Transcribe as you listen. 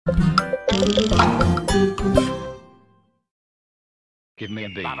Give me a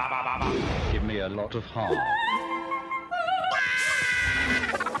B. Give me a lot of harm.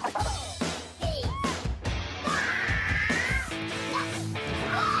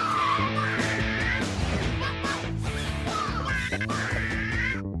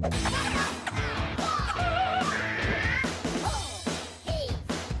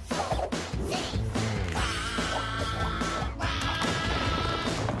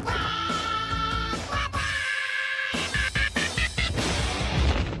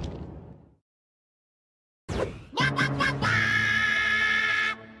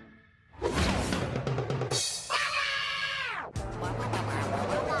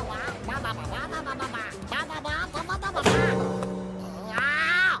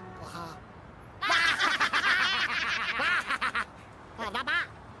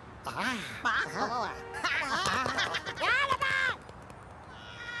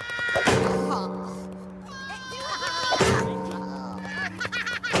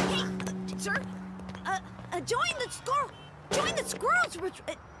 Join the squirrels.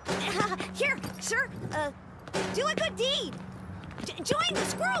 Here, sir. Do a good deed. Join the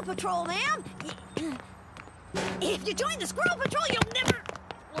squirrel patrol, ma'am. If you join the squirrel patrol, you'll never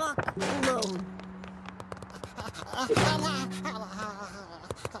walk alone.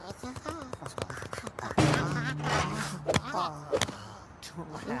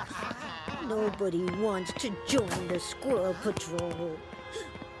 Nobody wants to join the squirrel patrol.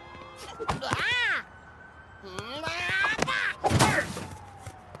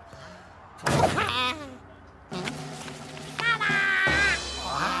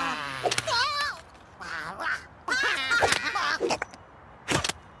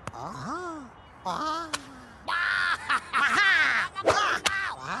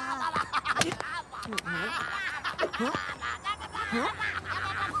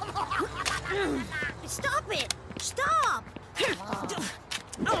 Stop it! Stop!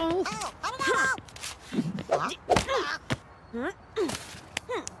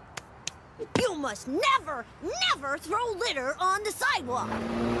 You must never, never throw litter on the sidewalk.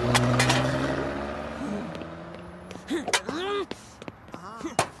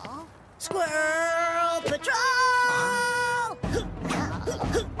 Squirrel Patrol!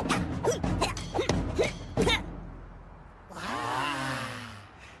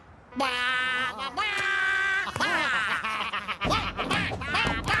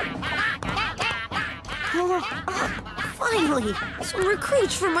 Finally, some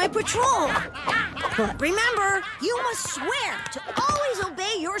recruits for my patrol. But remember, you must swear to always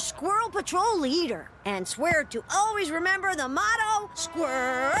obey your Squirrel Patrol leader. And swear to always remember the motto,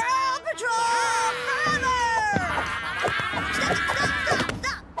 Squirrel Patrol forever! Stop!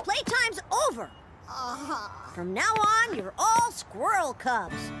 Playtime's over. From now on, you're all Squirrel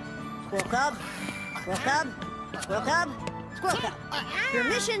Cubs. Squirrel Cub, Squirrel Cub, Squirrel Cub, Squirrel Cub. Your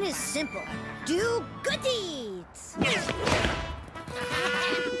mission is simple. Do good deeds. There!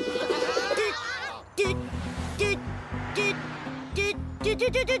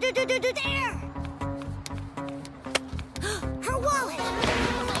 Her wallet!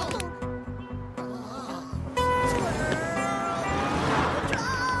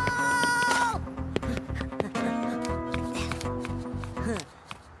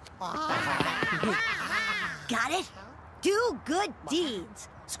 Got it? Do good deeds.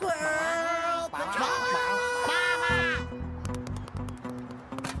 Squirrel Patrol!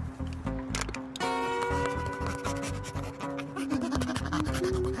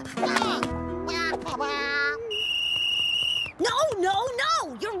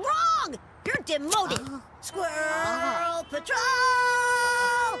 No! You're wrong! You're demoted! Squirrel Patrol!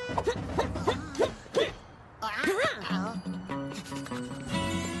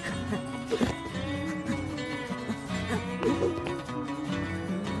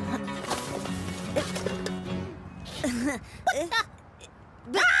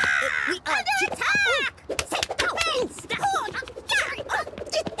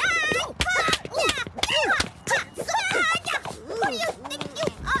 What do you think you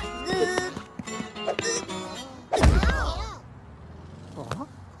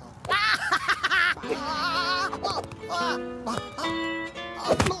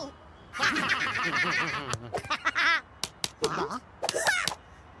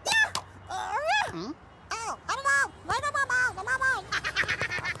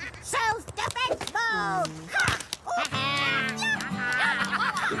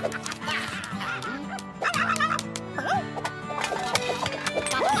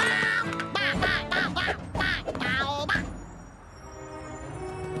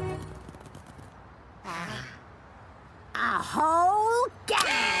A whole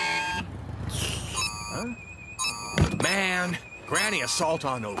gang! Granny assault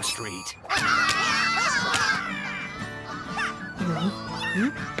on Oak Street.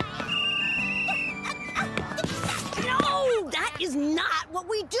 No, that is not what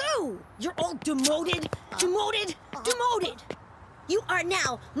we do. You're all demoted. You are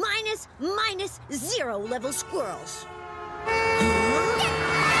now -0 level squirrels.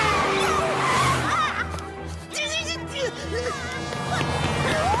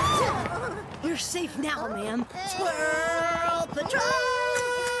 You're safe now, ma'am. Squirrel Patrol!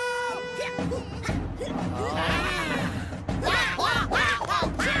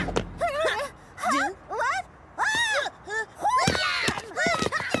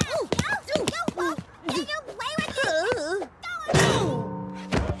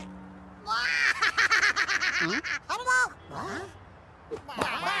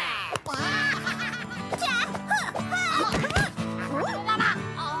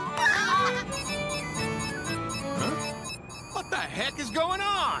 What the heck is going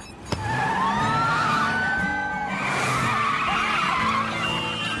on?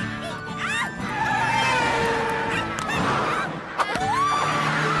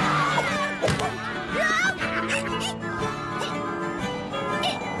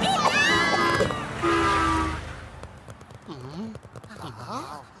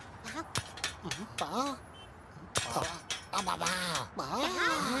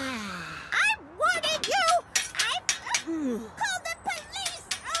 I wanted you! Call the police!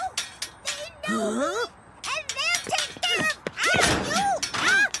 Oh, they know me, and they'll take care of you!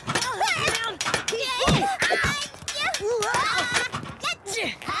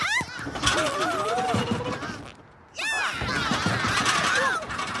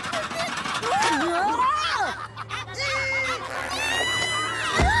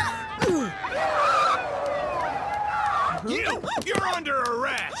 You're under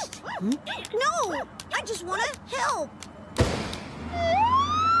arrest! No! I just want to help!